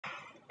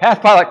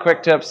PathPilot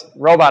Quick Tips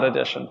Robot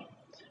Edition.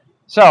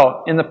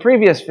 So, in the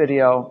previous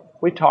video,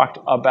 we talked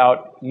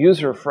about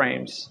user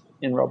frames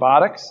in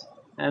robotics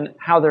and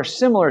how they're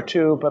similar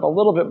to, but a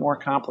little bit more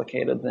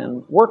complicated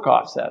than, work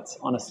offsets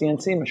on a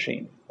CNC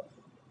machine.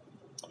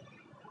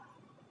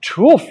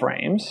 Tool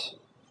frames,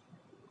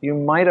 you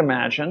might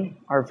imagine,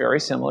 are very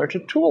similar to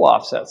tool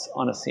offsets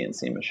on a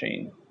CNC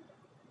machine,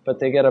 but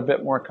they get a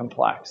bit more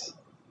complex.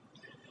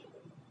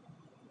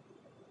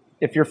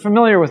 If you're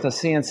familiar with a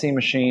CNC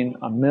machine,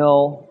 a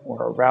mill,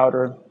 or a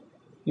router,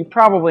 you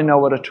probably know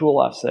what a tool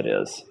offset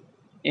is.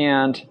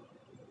 And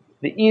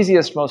the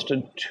easiest, most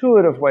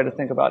intuitive way to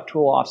think about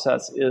tool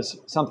offsets is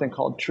something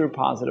called true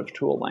positive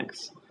tool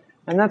lengths.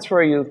 And that's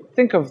where you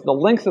think of the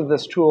length of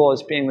this tool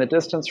as being the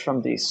distance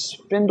from the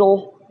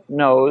spindle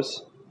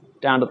nose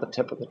down to the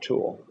tip of the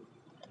tool.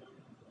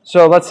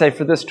 So let's say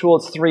for this tool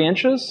it's 3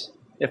 inches.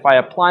 If I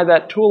apply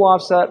that tool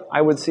offset,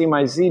 I would see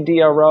my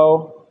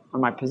ZDRO on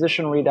my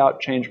position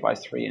readout change by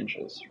 3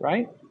 inches,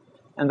 right?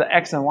 And the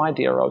X and Y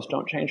DROs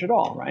don't change at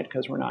all, right?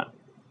 Because we're not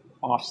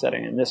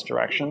offsetting in this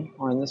direction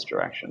or in this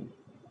direction.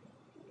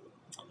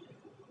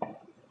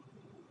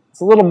 It's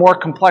a little more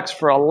complex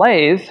for a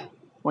lathe.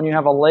 When you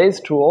have a lathe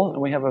tool,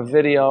 and we have a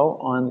video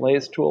on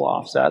lathe tool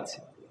offsets,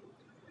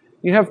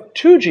 you have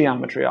 2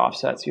 geometry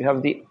offsets. You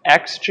have the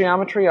X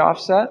geometry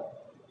offset,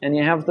 and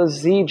you have the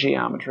Z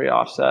geometry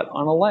offset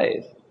on a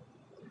lathe.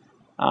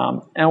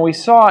 And we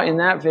saw in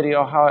that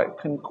video how it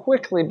can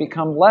quickly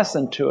become less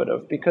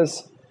intuitive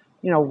because,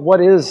 you know, what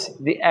is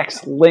the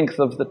X length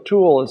of the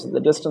tool? Is it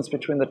the distance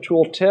between the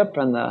tool tip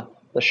and the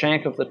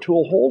shank of the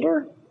tool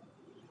holder?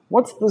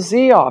 What's the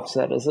Z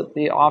offset? Is it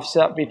the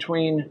offset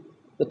between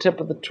the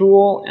tip of the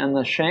tool and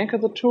the shank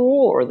of the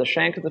tool, or the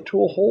shank of the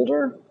tool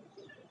holder?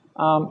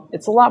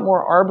 It's a lot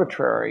more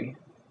arbitrary.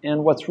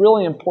 And what's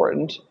really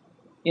important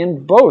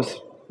in both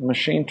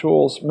machine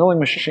tools, milling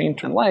machine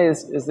and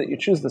lathes, is that you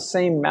choose the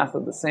same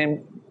method, the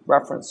same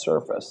reference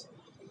surface.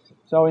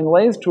 So in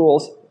lathe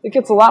tools, it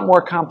gets a lot more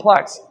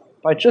complex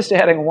by just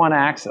adding one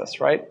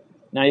axis, right?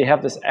 Now you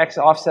have this X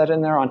offset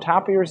in there on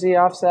top of your Z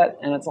offset,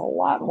 and it's a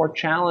lot more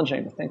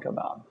challenging to think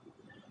about.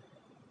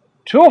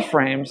 Tool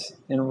frames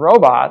in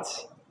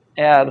robots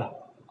add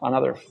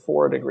another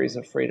 4 degrees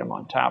of freedom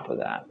on top of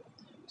that.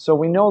 So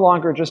we no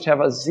longer just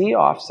have a Z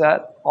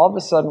offset. All of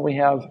a sudden we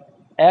have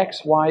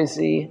X, Y,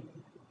 Z,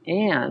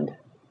 and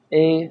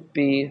A,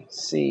 B,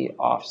 C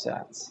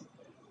offsets.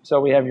 So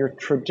we have your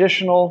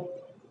traditional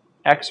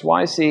X,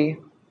 Y, Z,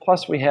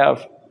 plus we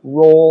have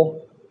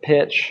roll,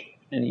 pitch,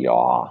 and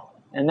yaw.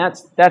 And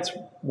that's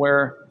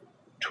where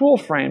tool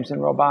frames in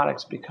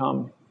robotics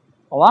become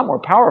a lot more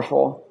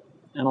powerful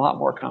and a lot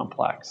more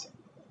complex.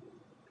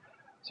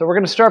 So we're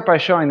going to start by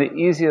showing the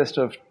easiest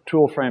of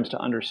tool frames to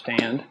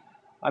understand.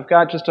 I've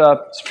got just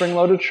a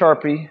spring-loaded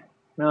Sharpie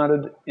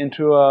mounted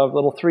into a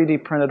little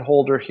 3D printed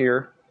holder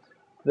here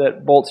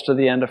that bolts to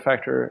the end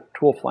effector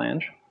tool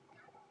flange.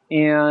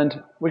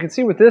 And we can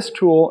see with this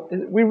tool,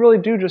 we really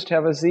do just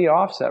have a Z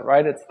offset,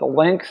 right? It's the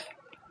length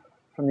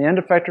from the end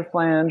effector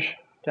flange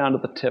down to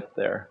the tip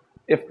there.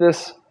 If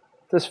this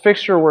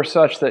fixture were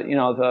such that, you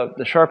know,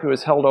 the Sharpie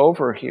was held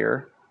over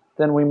here,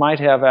 then we might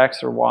have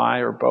X or Y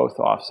or both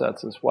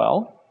offsets as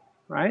well,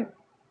 right?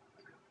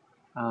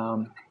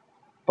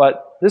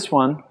 But this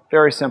one,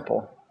 very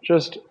simple,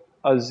 just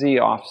a Z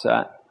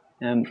offset.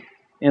 And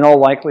in all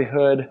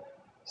likelihood,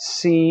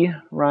 C,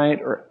 right,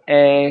 or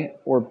A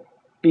or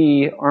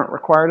B aren't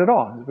required at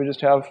all. We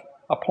just have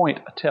a point,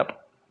 a tip.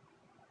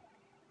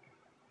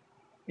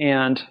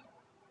 And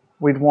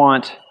we'd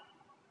want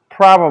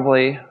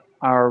probably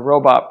our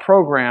robot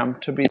program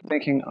to be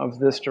thinking of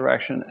this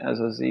direction as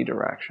a Z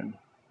direction.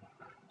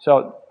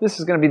 So this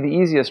is going to be the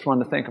easiest one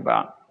to think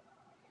about.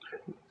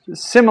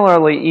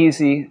 Similarly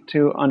easy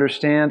to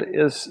understand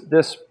is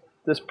this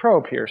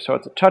probe here. So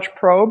it's a touch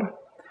probe,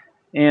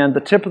 and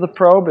the tip of the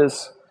probe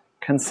is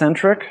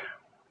concentric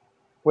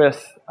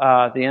with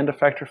the end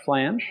effector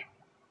flange.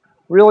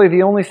 Really,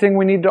 the only thing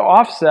we need to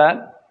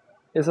offset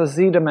is a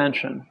Z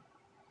dimension.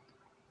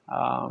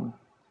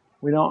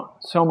 We don't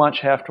so much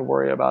have to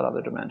worry about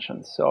other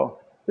dimensions. So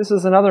this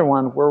is another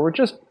one where we're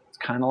just, it's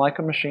kind of like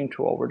a machine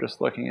tool. We're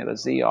just looking at a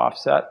Z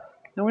offset,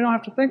 and we don't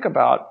have to think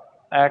about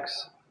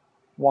X,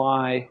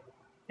 Y,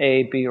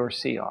 A, B, or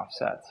C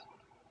offsets.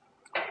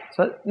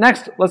 So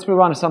next, let's move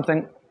on to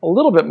something a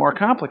little bit more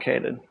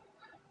complicated.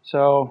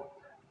 So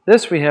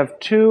this, we have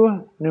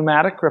 2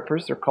 pneumatic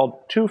grippers. They're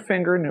called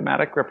 2-finger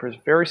pneumatic grippers.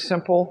 Very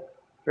simple,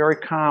 very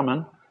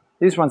common.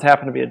 These ones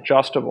happen to be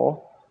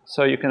adjustable,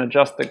 so you can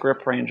adjust the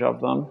grip range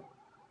of them.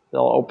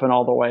 They'll open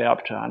all the way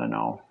up to, I don't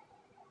know,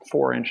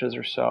 4 inches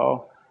or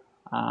so,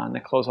 and they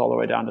close all the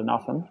way down to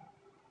nothing.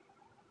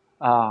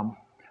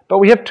 But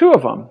we have 2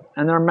 of them,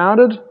 and they're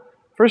mounted.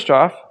 First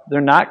off,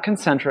 they're not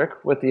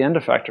concentric with the end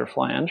effector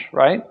flange,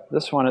 right?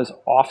 This one is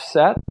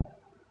offset.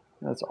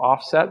 It's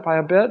offset by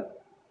a bit.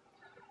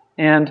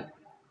 And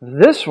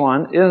this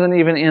one isn't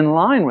even in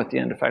line with the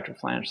end effector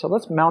flange. So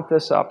let's mount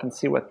this up and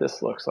see what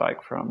this looks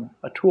like from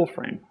a tool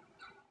frame.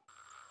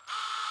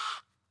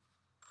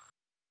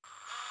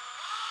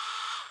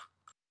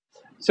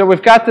 So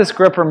we've got this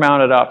gripper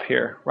mounted up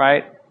here,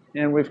 right?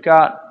 And we've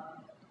got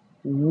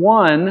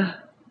one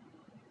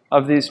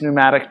of these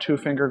pneumatic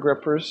two-finger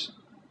grippers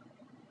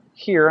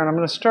here, and I'm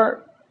going to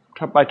start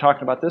by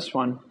talking about this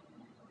one.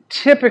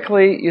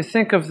 Typically, you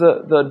think of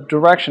the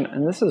direction,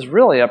 and this is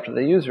really up to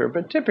the user,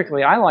 but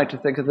typically I like to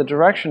think of the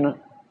direction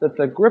that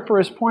the gripper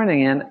is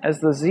pointing in as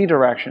the Z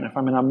direction. If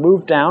I'm going to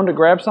move down to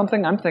grab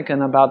something, I'm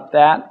thinking about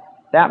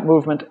that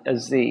movement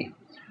as Z.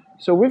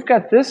 So we've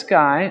got this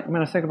guy, I'm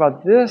going to think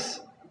about this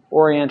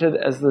oriented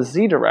as the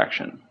Z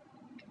direction.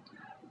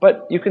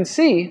 But you can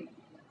see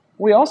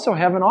we also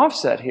have an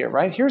offset here,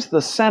 right? Here's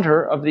the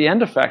center of the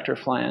end effector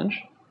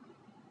flange.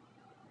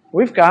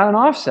 We've got an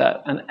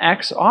offset, an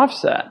X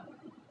offset.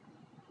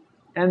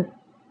 And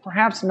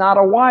perhaps not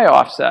a Y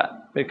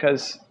offset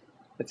because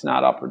it's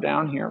not up or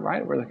down here,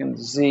 right? We're looking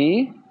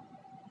Z,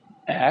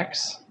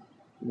 X,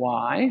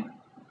 Y.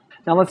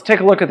 Now let's take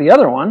a look at the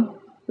other one.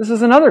 This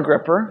is another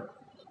gripper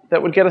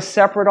that would get a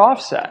separate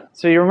offset.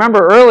 So you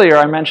remember earlier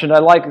I mentioned I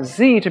like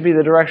Z to be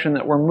the direction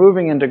that we're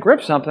moving in to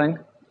grip something.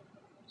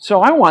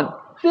 So I want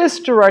this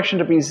direction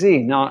to be Z.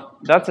 Now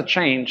that's a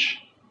change.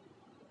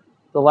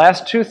 The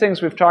last two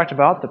things we've talked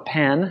about, the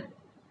pen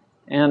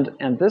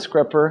and this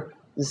gripper,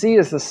 Z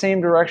is the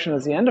same direction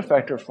as the end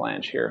effector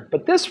flange here.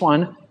 But this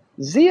one,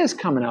 Z is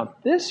coming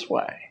out this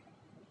way.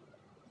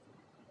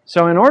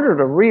 So in order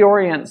to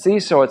reorient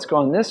Z so it's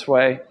going this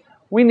way,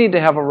 we need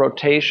to have a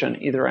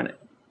rotation, either an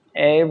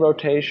A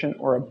rotation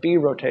or a B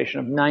rotation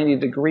of 90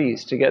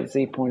 degrees to get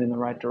Z pointing in the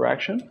right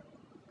direction.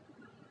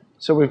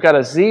 So we've got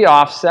a Z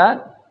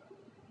offset,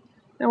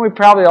 and we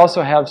probably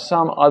also have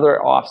some other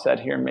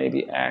offset here,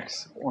 maybe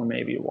X or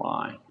maybe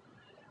Y.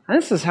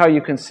 And this is how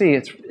you can see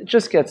it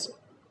just gets,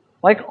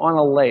 like on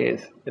a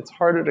lathe, it's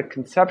harder to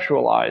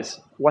conceptualize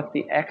what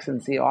the X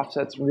and Z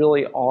offsets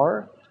really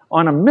are.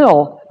 On a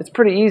mill, it's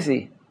pretty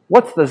easy.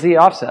 What's the Z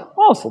offset?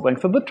 Well, it's the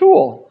length of the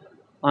tool.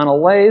 On a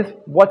lathe,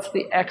 what's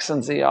the X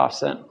and Z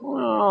offset?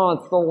 Well,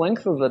 it's the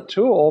length of the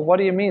tool. What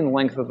do you mean,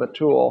 length of the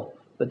tool?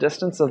 The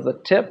distance of the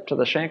tip to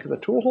the shank of the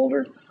tool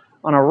holder?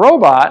 On a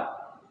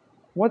robot,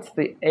 what's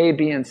the A,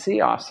 B, and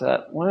C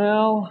offset?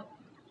 Well,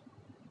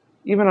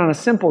 even on a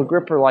simple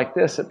gripper like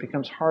this, it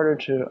becomes harder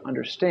to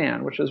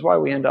understand, which is why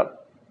we end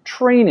up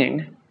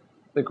training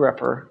the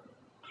gripper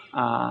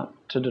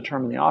to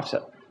determine the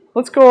offset.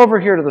 Let's go over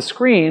here to the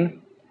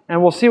screen,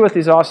 and we'll see what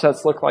these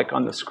offsets look like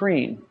on the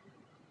screen.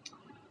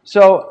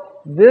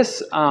 So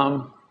this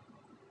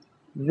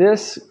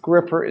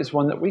gripper is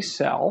one that we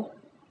sell,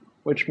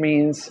 which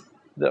means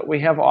that we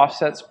have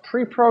offsets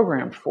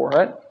pre-programmed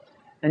for it.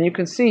 And you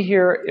can see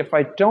here, if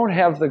I don't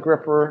have the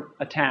gripper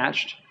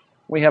attached,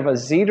 we have a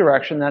Z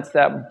direction, that's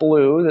that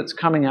blue that's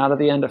coming out of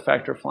the end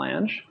effector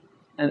flange,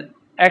 an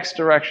X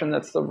direction,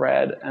 that's the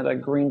red, and a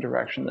green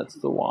direction, that's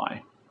the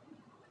Y.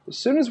 As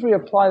soon as we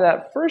apply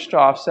that first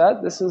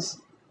offset, this is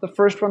the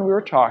first one we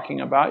were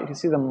talking about. You can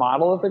see the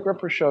model of the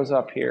gripper shows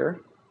up here.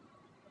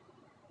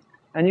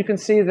 And you can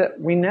see that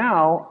we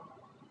now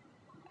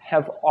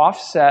have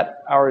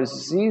offset our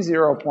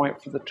Z0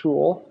 point for the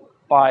tool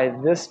by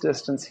this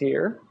distance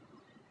here.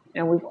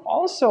 And we've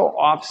also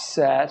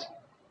offset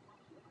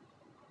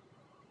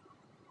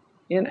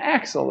in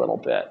X a little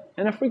bit.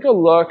 And if we go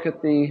look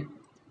at the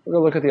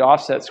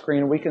offset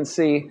screen, we can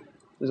see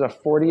there's a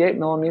 48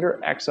 millimeter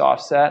X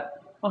offset,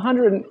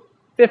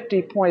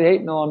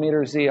 150.8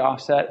 millimeter Z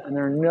offset, and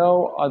there are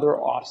no other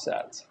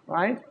offsets,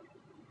 right?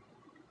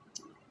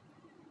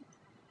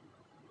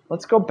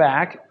 Let's go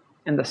back,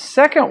 and the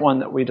second one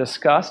that we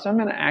discussed, I'm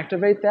going to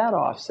activate that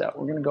offset.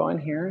 We're going to go in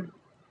here,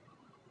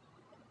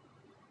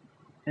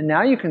 and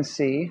now you can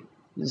see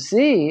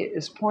Z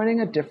is pointing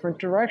a different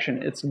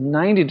direction. It's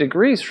 90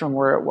 degrees from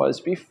where it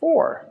was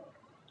before.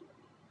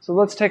 So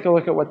let's take a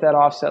look at what that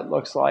offset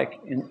looks like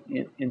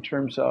in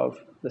terms of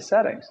the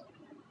settings.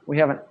 We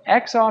have an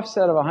X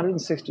offset of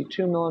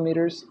 162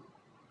 millimeters.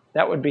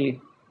 That would be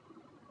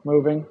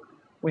moving.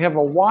 We have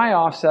a Y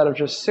offset of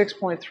just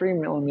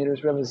 6.3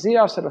 millimeters. We have a Z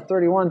offset of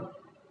 31,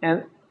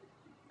 and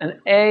an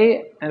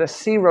A and a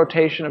C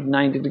rotation of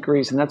 90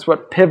 degrees, and that's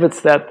what pivots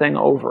that thing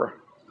over.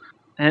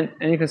 And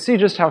you can see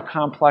just how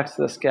complex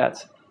this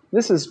gets.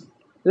 This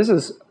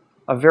is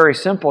a very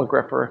simple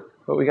gripper,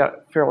 but we got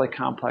a fairly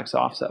complex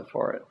offset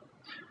for it.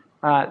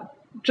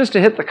 Just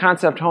to hit the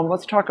concept home,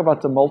 let's talk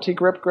about the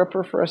multi-grip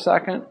gripper for a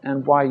second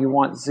and why you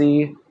want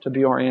Z to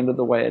be oriented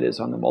the way it is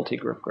on the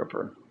multi-grip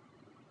gripper.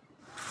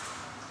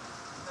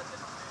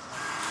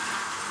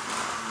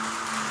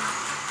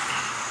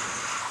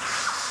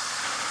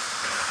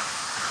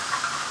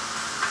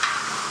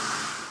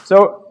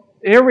 So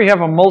here we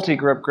have a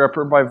multi-grip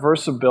gripper by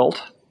VersaBuilt,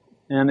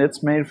 and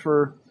it's made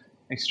for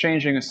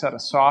exchanging a set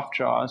of soft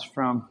jaws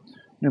from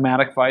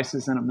pneumatic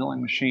vices in a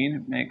milling machine.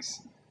 It makes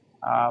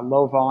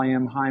low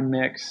volume, high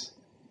mix,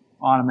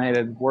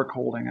 automated work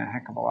holding a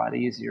heck of a lot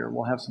easier.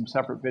 We'll have some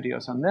separate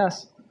videos on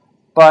this,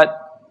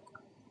 but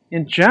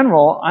in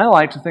general, I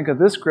like to think of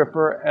this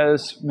gripper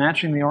as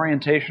matching the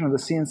orientation of the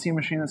CNC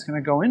machine it's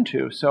going to go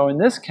into. So in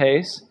this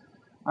case,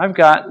 I've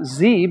got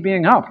Z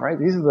being up, right?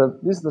 These are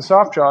the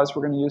soft jaws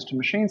we're going to use to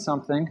machine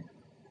something.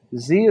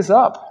 Z is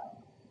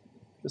up,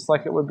 just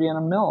like it would be in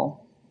a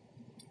mill.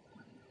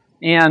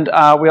 And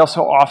we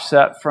also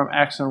offset from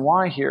X and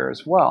Y here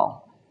as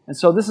well. And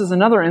so this is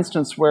another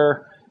instance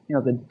where,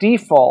 the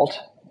default,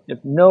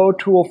 if no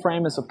tool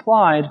frame is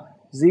applied,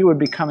 Z would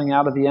be coming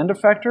out of the end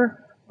effector,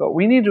 but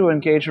we need to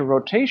engage a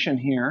rotation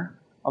here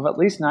of at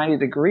least 90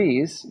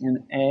 degrees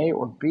in A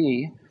or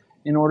B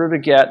in order to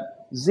get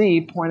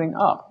Z pointing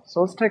up.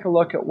 So let's take a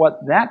look at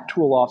what that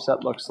tool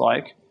offset looks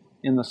like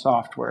in the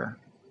software.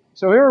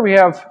 So here we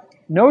have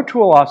no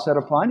tool offset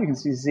applied. You can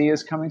see Z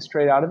is coming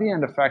straight out of the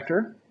end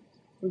effector.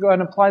 We go ahead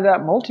and apply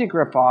that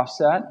multi-grip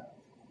offset,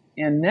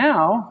 and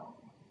now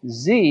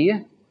Z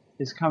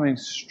is coming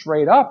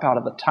straight up out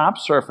of the top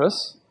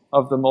surface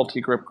of the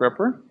multi-grip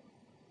gripper.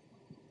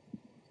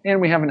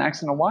 And we have an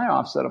X and a Y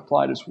offset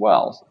applied as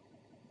well.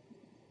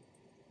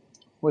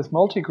 With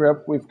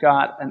multi-grip, we've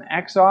got an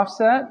X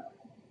offset,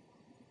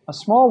 a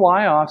small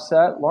Y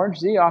offset, large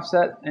Z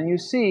offset, and you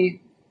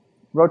see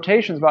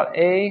rotations about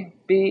A,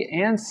 B,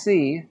 and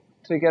C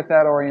to get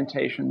that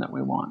orientation that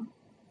we want.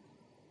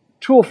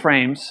 Tool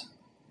frames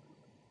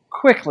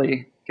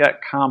quickly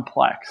get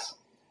complex.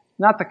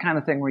 Not the kind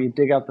of thing where you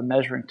dig out the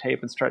measuring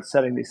tape and start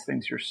setting these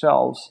things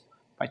yourselves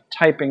by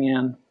typing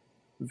in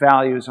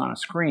values on a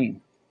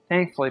screen.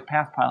 Thankfully,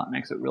 PathPilot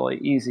makes it really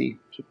easy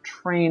to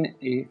train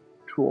a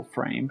tool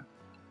frame.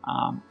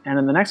 And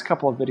in the next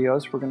couple of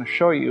videos, we're going to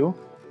show you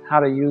how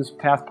to use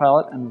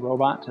PathPilot and the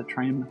robot to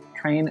train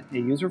a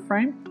user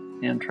frame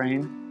and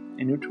train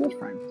a new tool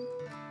frame.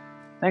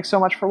 Thanks so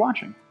much for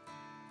watching.